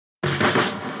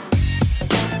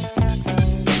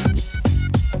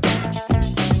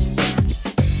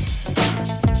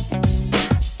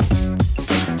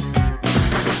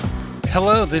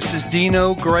Hello, this is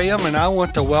Dino Graham, and I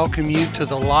want to welcome you to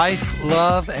the Life,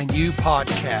 Love, and You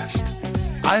podcast.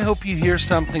 I hope you hear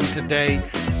something today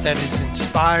that is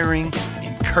inspiring,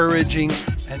 encouraging,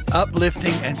 and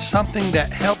uplifting, and something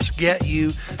that helps get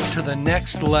you to the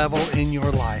next level in your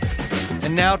life.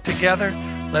 And now together,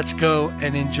 let's go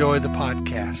and enjoy the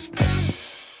podcast.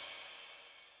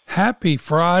 Happy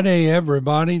Friday,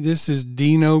 everybody. This is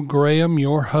Dino Graham,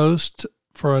 your host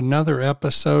for another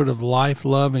episode of Life,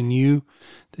 Love, and You.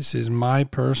 This is my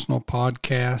personal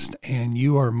podcast, and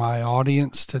you are my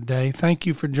audience today. Thank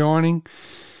you for joining.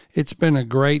 It's been a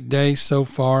great day so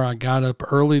far. I got up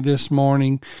early this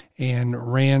morning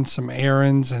and ran some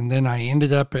errands, and then I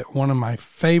ended up at one of my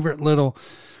favorite little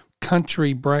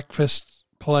country breakfast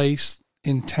place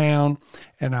in town,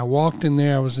 and I walked in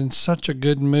there. I was in such a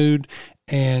good mood,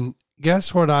 and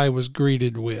guess what I was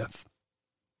greeted with?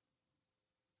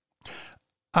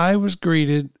 I was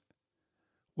greeted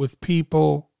with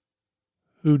people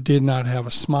who did not have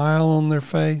a smile on their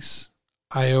face.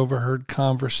 I overheard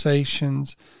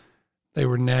conversations. They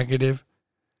were negative.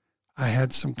 I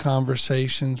had some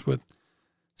conversations with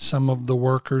some of the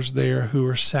workers there who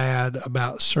were sad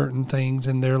about certain things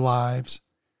in their lives.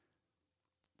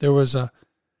 There was a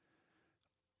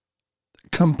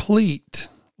complete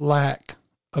lack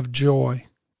of joy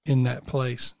in that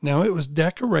place. Now, it was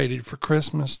decorated for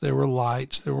Christmas. There were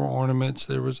lights, there were ornaments,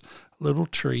 there was a little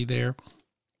tree there,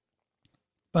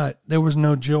 but there was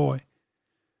no joy.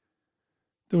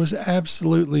 There was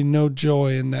absolutely no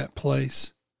joy in that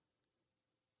place.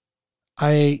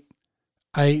 I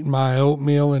ate my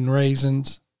oatmeal and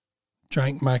raisins,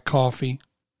 drank my coffee,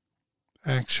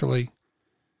 actually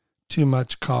too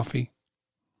much coffee,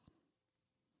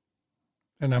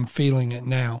 and I'm feeling it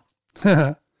now.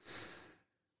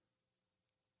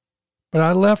 But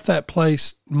I left that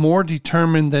place more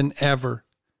determined than ever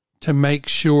to make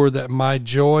sure that my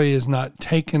joy is not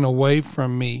taken away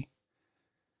from me.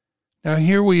 Now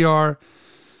here we are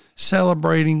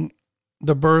celebrating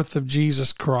the birth of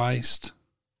Jesus Christ.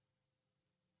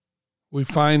 We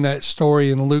find that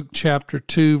story in Luke chapter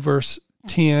 2, verse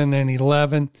 10 and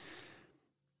 11.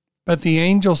 But the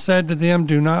angel said to them,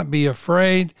 "Do not be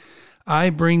afraid.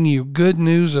 I bring you good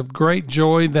news of great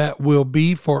joy that will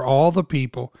be for all the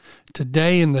people.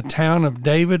 Today in the town of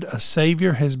David, a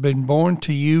Savior has been born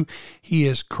to you. He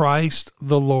is Christ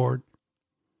the Lord."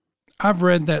 I've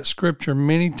read that scripture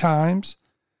many times,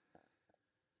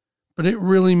 but it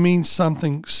really means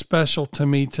something special to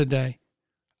me today.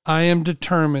 I am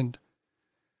determined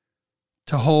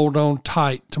to hold on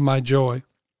tight to my joy.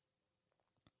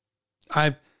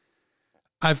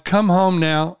 I've come home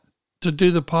now to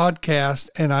do the podcast,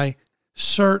 and I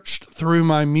searched through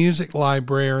my music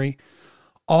library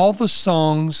all the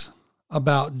songs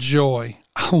about joy.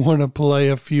 I want to play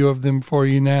a few of them for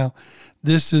you now.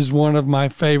 This is one of my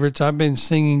favorites. I've been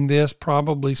singing this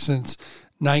probably since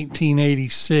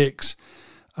 1986,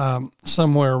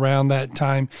 somewhere around that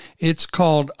time. It's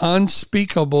called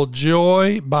Unspeakable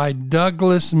Joy by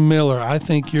Douglas Miller. I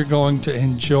think you're going to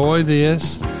enjoy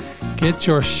this. Get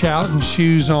your shouting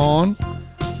shoes on.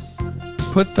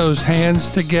 Put those hands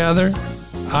together.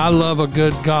 I love a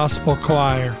good gospel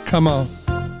choir. Come on.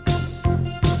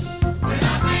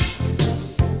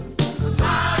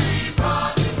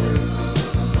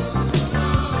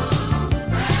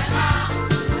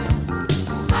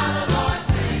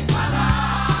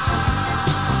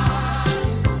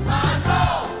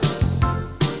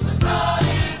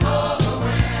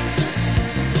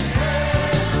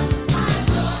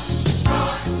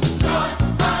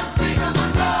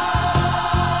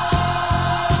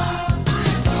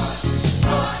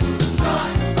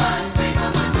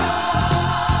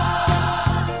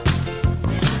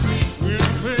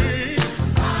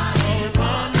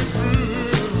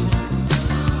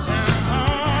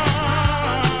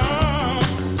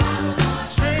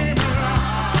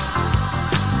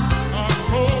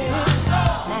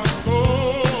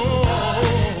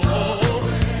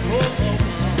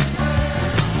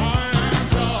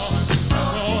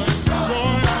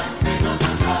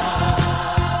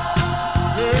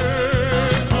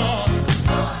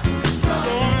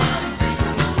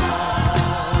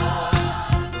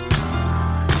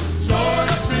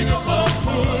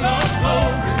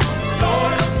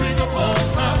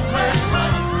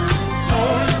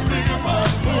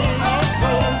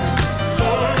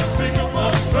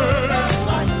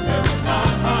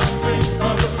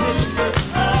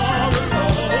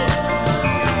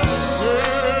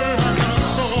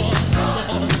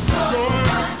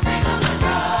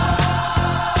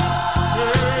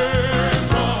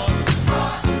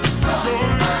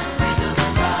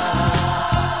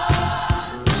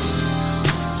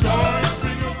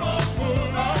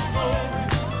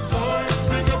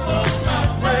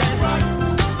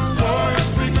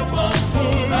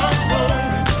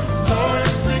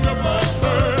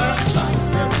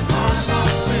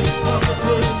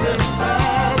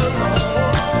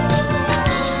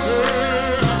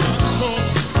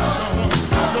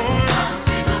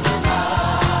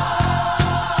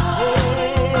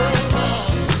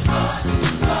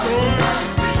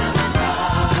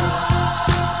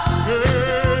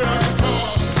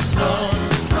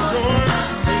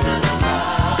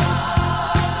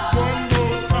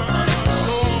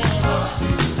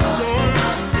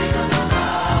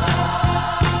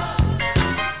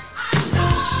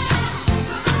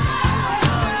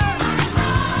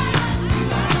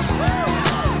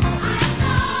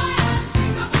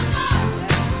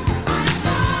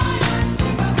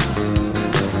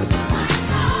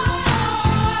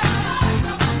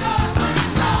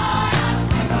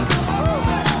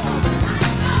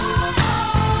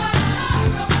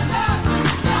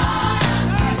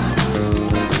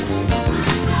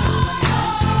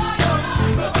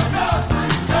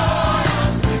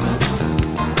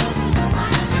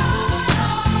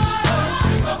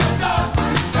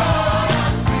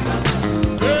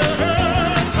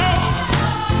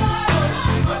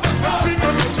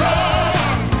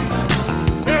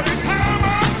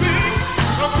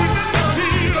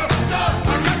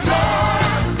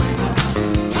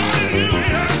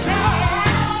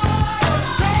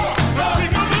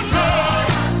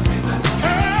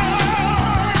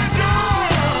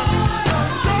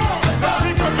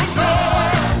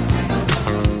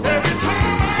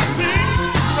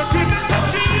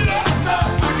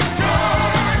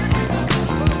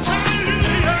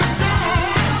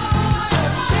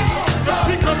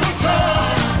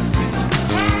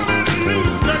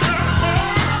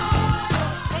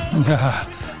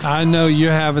 I know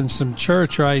you're having some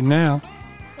church right now.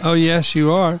 Oh, yes,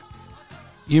 you are.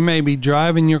 You may be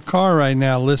driving your car right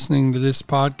now listening to this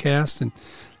podcast. And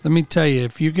let me tell you,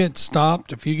 if you get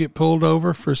stopped, if you get pulled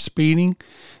over for speeding,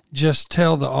 just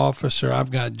tell the officer,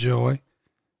 I've got joy.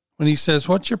 When he says,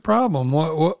 what's your problem?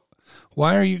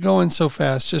 Why are you going so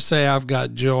fast? Just say, I've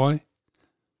got joy.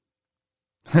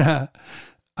 I'm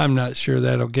not sure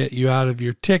that'll get you out of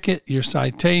your ticket, your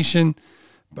citation.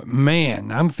 But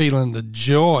man, I'm feeling the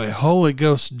joy, Holy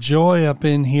Ghost joy up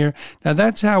in here. Now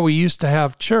that's how we used to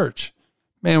have church.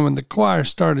 Man, when the choir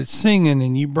started singing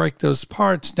and you break those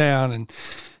parts down and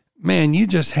man, you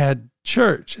just had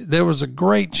church. There was a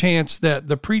great chance that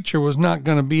the preacher was not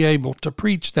going to be able to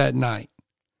preach that night.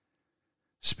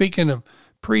 Speaking of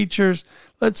preachers,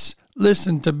 let's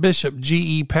listen to Bishop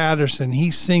G.E. Patterson.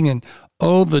 He's singing,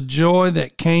 "Oh, the Joy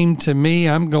That Came to Me."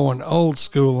 I'm going old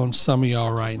school on some of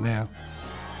y'all right now.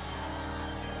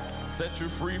 Set you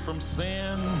free from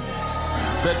sin,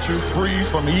 set you free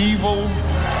from evil,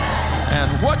 and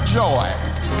what joy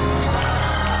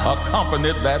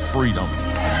accompanied that freedom.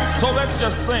 So let's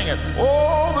just sing it.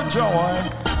 Oh, the joy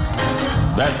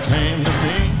that came to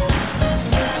me.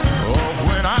 Oh,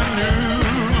 when I knew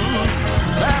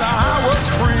that I was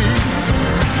free.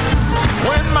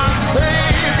 When my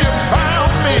Savior found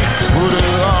me, put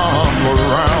his arm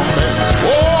around me.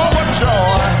 Oh, what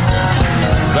joy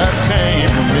that came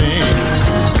to me.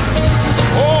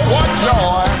 Oh, what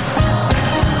joy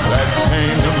that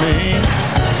came to me.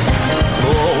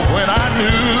 Oh, when I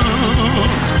knew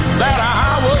that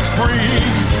I was free.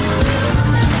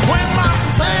 When my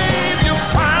Savior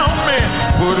found me,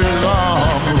 put his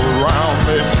arm around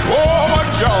me. Oh, what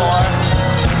joy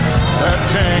that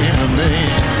came to me.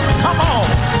 Come on.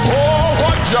 Oh,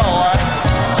 what joy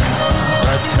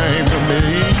that came to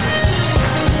me.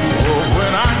 Oh,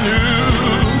 when I knew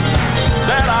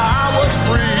that I was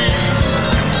free.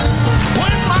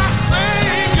 When my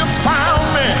Savior found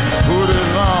me, put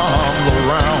his arms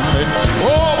around me.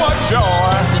 Oh, what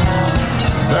joy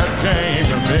that came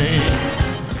to me.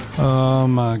 Oh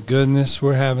my goodness,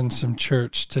 we're having some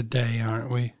church today,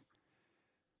 aren't we?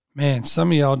 Man,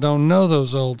 some of y'all don't know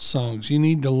those old songs. You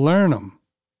need to learn them.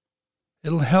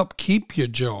 It'll help keep your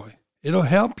joy. It'll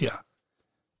help you.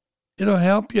 It'll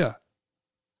help you.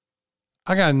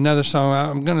 I got another song.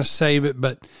 I'm going to save it,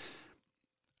 but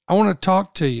I want to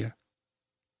talk to you.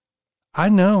 I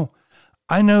know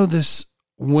this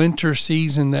winter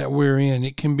season that we're in,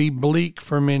 it can be bleak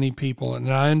for many people. And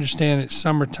I understand it's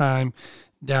summertime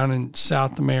down in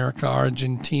South America,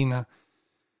 Argentina.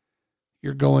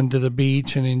 You're going to the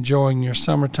beach and enjoying your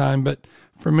summertime, but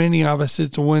for many of us,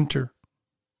 it's winter.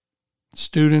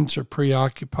 Students are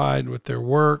preoccupied with their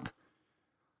work.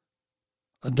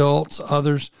 Adults,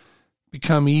 others,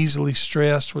 become easily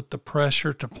stressed with the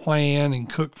pressure to plan and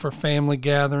cook for family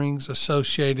gatherings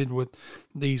associated with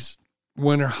these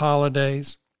winter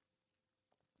holidays.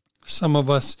 Some of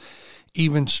us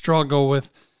even struggle with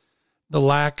the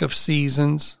lack of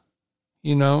seasons.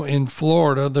 You know, in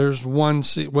Florida, there's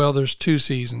there's two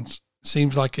seasons.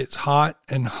 Seems like it's hot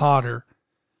and hotter.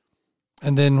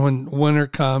 And then when winter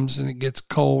comes and it gets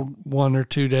cold 1 or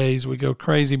 2 days, we go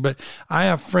crazy. But I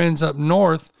have friends up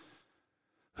north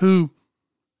who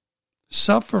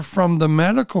suffer from the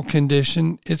medical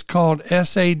condition. It's called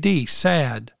SAD,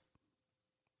 SAD.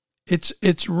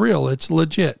 It's real. It's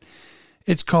legit.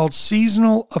 It's called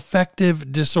seasonal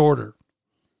affective disorder.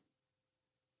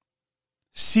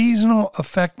 Seasonal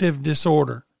affective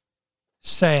disorder.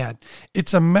 SAD.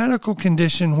 It's a medical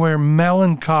condition where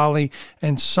melancholy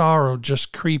and sorrow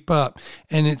just creep up,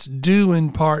 and it's due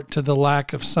in part to the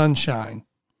lack of sunshine.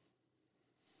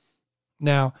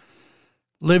 Now,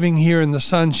 living here in the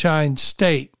Sunshine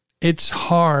State, it's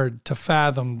hard to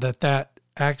fathom that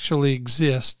actually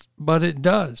exists, but it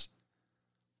does.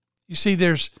 You see,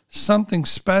 there's something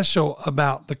special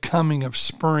about the coming of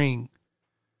spring,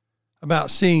 about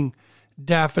seeing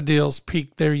daffodils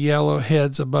peek their yellow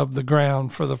heads above the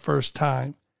ground for the first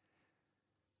time.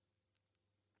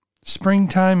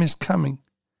 Springtime is coming.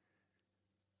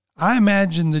 I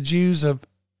imagine the Jews of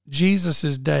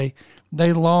Jesus' day,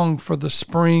 they longed for the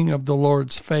spring of the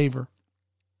Lord's favor.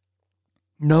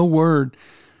 No word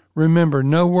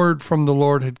from the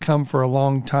Lord had come for a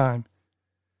long time.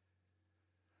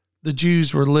 The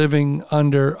Jews were living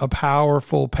under a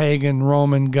powerful pagan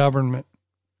Roman government.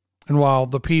 And while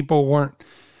the people weren't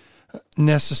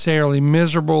necessarily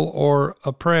miserable or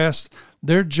oppressed,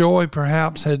 their joy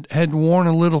perhaps had worn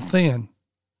a little thin.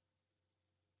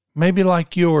 Maybe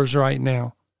like yours right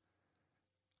now.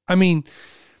 I mean,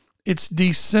 it's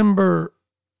December,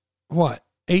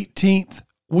 18th,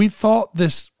 we thought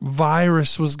this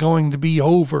virus was going to be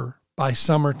over by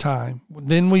summertime.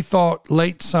 Then we thought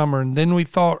late summer, and then we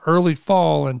thought early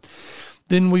fall, and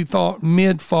then we thought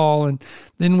mid-fall, and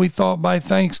then we thought by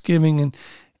Thanksgiving, and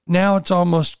now it's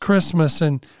almost Christmas,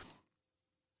 and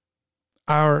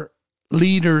our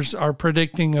leaders are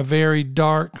predicting a very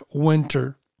dark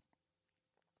winter.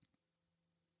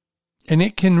 And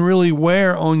it can really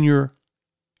wear on your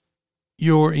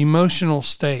emotional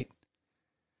state.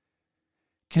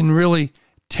 Can really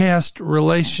test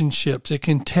relationships. It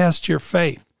can test your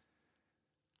faith.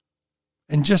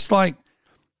 And just like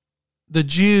the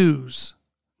Jews,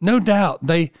 no doubt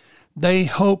they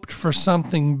hoped for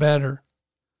something better.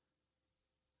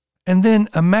 And then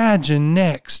imagine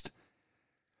next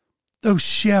those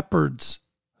shepherds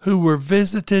who were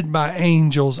visited by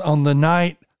angels on the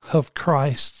night of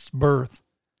Christ's birth.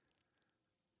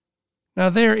 Now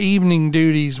their evening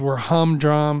duties were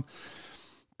humdrum.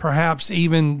 Perhaps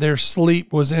even their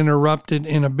sleep was interrupted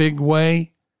in a big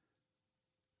way.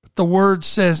 But the word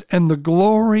says, and the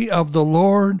glory of the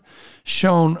Lord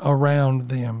shone around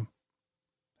them,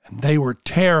 and they were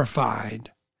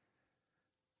terrified.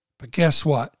 But guess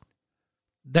what?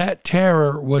 That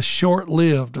terror was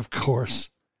short-lived, of course,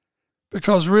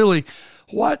 because really,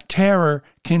 what terror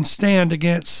can stand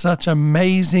against such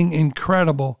amazing,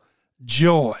 incredible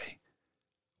joy?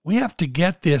 We have to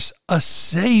get this. A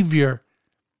Savior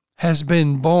has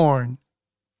been born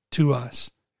to us.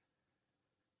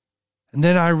 And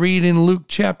then I read in Luke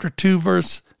chapter 2,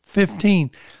 verse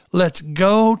 15, let's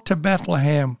go to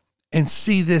Bethlehem and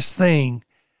see this thing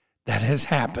that has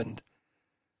happened,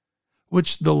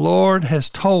 which the Lord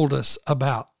has told us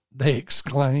about, they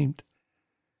exclaimed.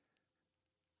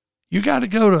 You got to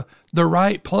go to the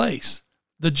right place.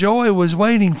 The joy was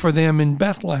waiting for them in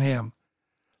Bethlehem.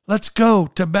 Let's go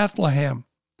to Bethlehem.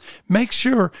 Make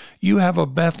sure you have a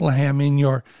Bethlehem in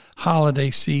your holiday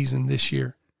season this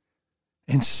year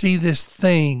and see this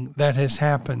thing that has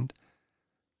happened.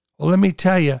 Well, let me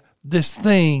tell you, this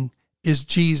thing is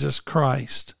Jesus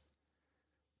Christ.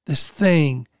 This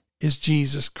thing is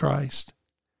Jesus Christ.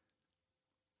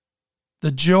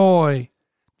 The joy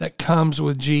that comes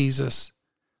with Jesus,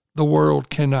 the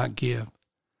world cannot give.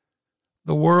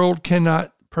 The world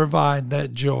cannot provide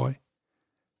that joy.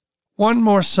 One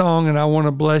more song, and I want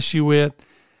to bless you with.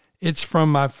 It's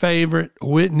from my favorite,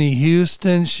 Whitney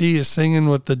Houston. She is singing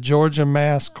with the Georgia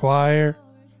Mass Choir.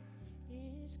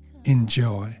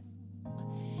 Enjoy.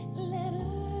 Let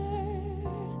earth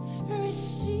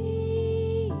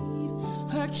receive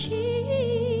her King.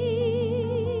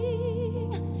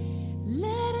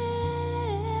 Let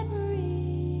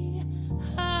every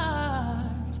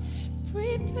heart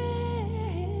prepare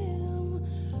him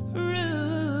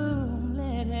room.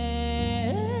 Let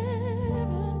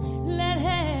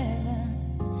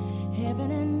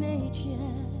heaven and nature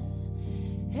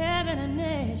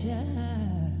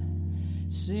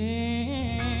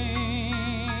sing.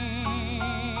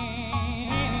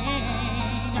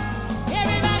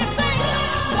 Everybody sing.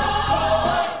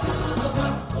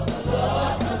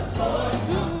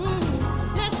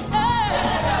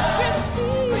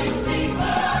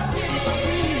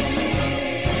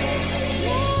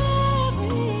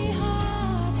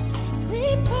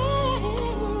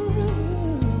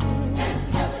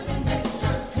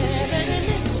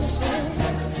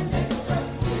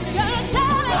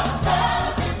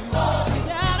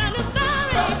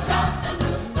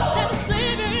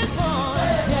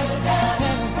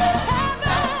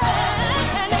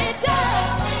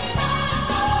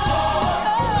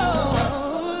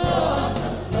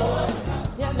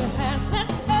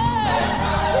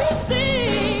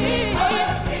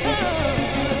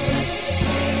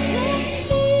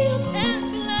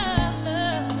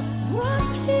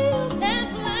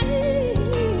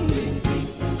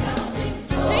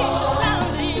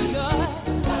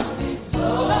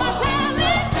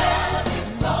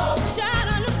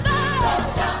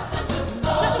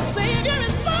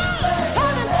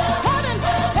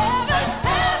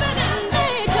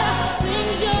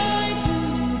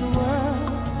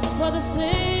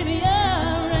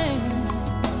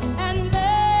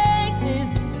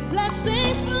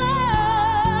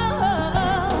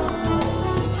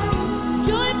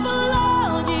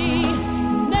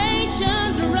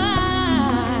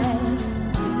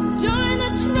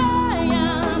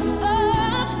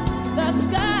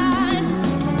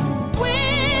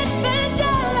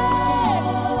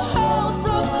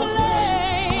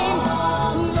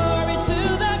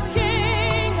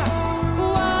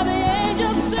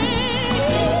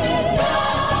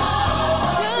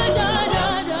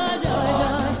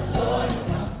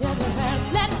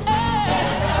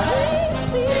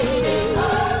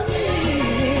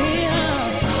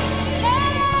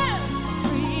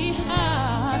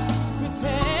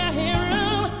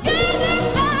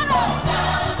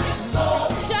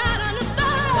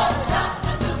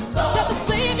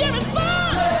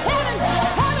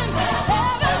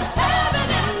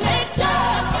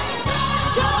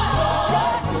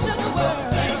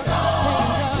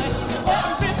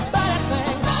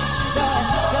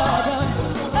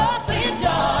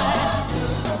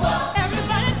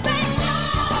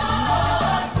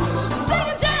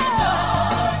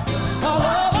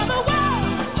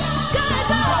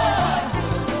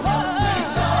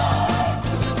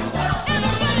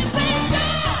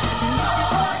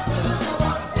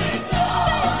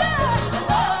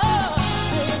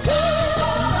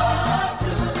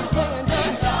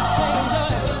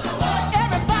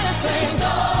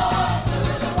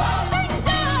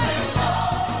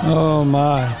 Oh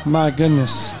my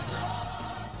goodness.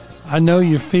 I know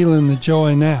you're feeling the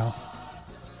joy now.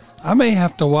 I may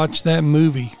have to watch that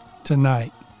movie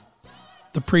tonight.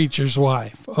 The Preacher's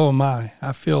Wife. Oh my,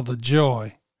 I feel the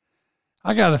joy.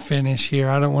 I got to finish here.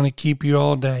 I don't want to keep you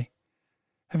all day.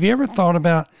 Have you ever thought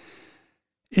about,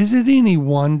 is it any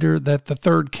wonder that the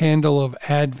third candle of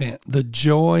Advent, the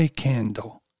joy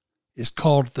candle, is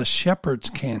called the shepherd's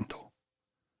candle?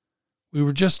 We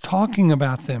were just talking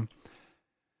about them.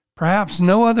 Perhaps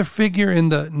no other figure in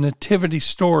the nativity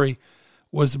story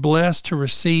was blessed to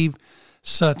receive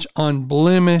such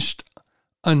unblemished,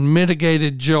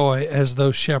 unmitigated joy as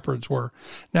those shepherds were.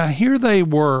 Now here they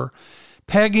were,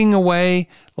 pegging away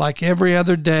like every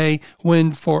other day,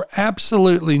 when for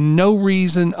absolutely no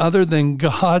reason other than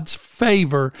God's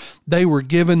favor, they were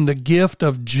given the gift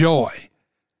of joy.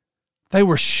 They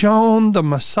were shown the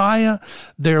Messiah,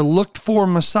 their looked-for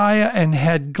Messiah, and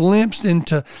had glimpsed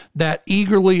into that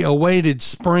eagerly awaited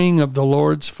spring of the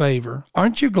Lord's favor.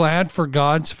 Aren't you glad for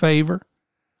God's favor?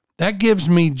 That gives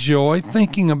me joy,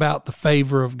 thinking about the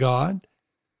favor of God.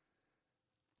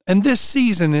 And this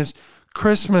season, as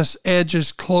Christmas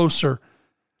edges closer,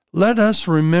 let us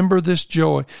remember this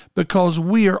joy, because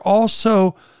we are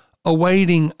also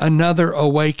awaiting another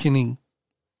awakening.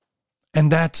 And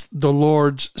that's the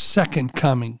Lord's second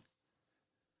coming.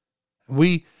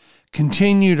 We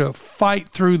continue to fight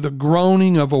through the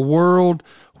groaning of a world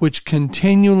which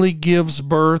continually gives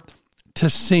birth to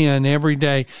sin every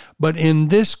day. But in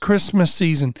this Christmas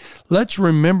season, let's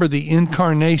remember the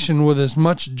incarnation with as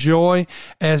much joy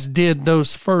as did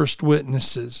those first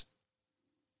witnesses.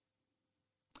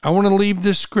 I want to leave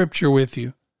this scripture with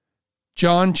you.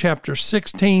 John chapter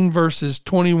 16, verses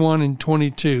 21 and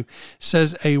 22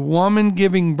 says, "A woman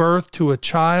giving birth to a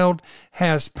child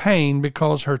has pain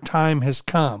because her time has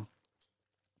come.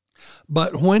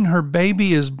 But when her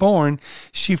baby is born,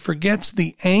 she forgets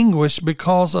the anguish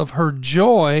because of her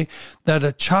joy that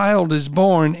a child is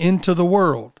born into the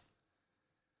world.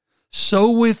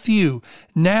 So with you,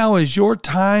 now is your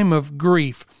time of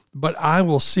grief, but I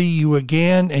will see you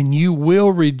again, and you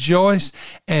will rejoice,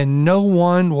 and no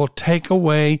one will take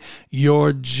away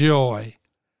your joy."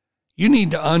 You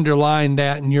need to underline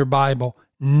that in your Bible.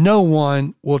 No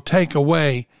one will take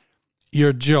away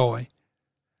your joy.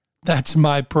 That's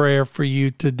my prayer for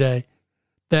you today,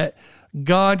 that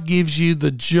God gives you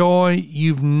the joy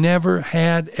you've never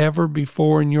had ever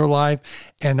before in your life.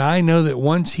 And I know that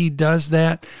once He does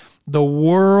that, the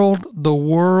world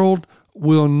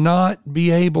will not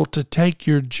be able to take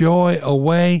your joy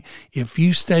away if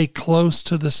you stay close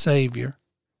to the Savior.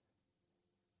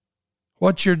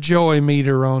 What's your joy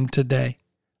meter on today?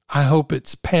 I hope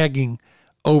it's pegging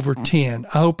over 10.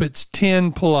 I hope it's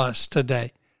 10 plus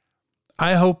today.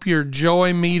 I hope your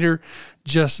joy meter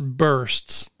just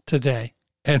bursts today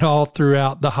and all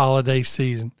throughout the holiday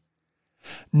season.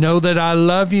 Know that I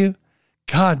love you.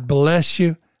 God bless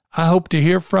you. I hope to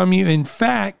hear from you. In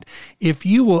fact, if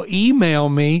you will email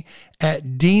me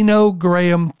at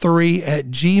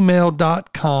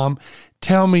dinograham3@gmail.com,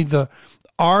 tell me the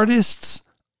artists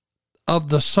of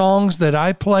the songs that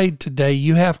I played today.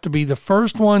 You have to be the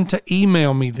first one to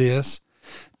email me this.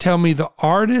 Tell me the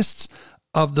artists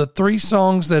of the 3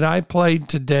 songs that I played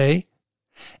today,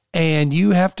 and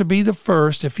you have to be the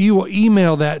first. If you will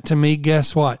email that to me,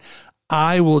 guess what?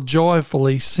 I will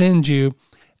joyfully send you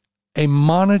a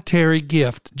monetary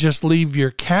gift. Just leave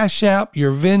your Cash App,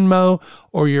 your Venmo,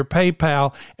 or your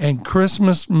PayPal, and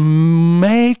Christmas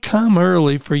may come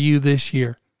early for you this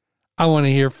year. I want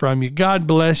to hear from you. God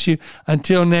bless you.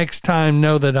 Until next time,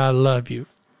 know that I love you.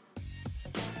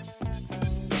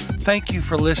 Thank you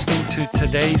for listening to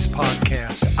today's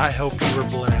podcast. I hope you were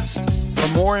blessed. For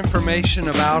more information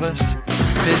about us,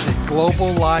 visit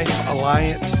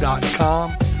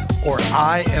globallifealliance.com or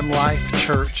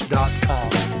IamLifeChurch.com.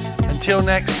 Until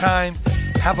next time,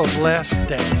 have a blessed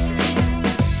day.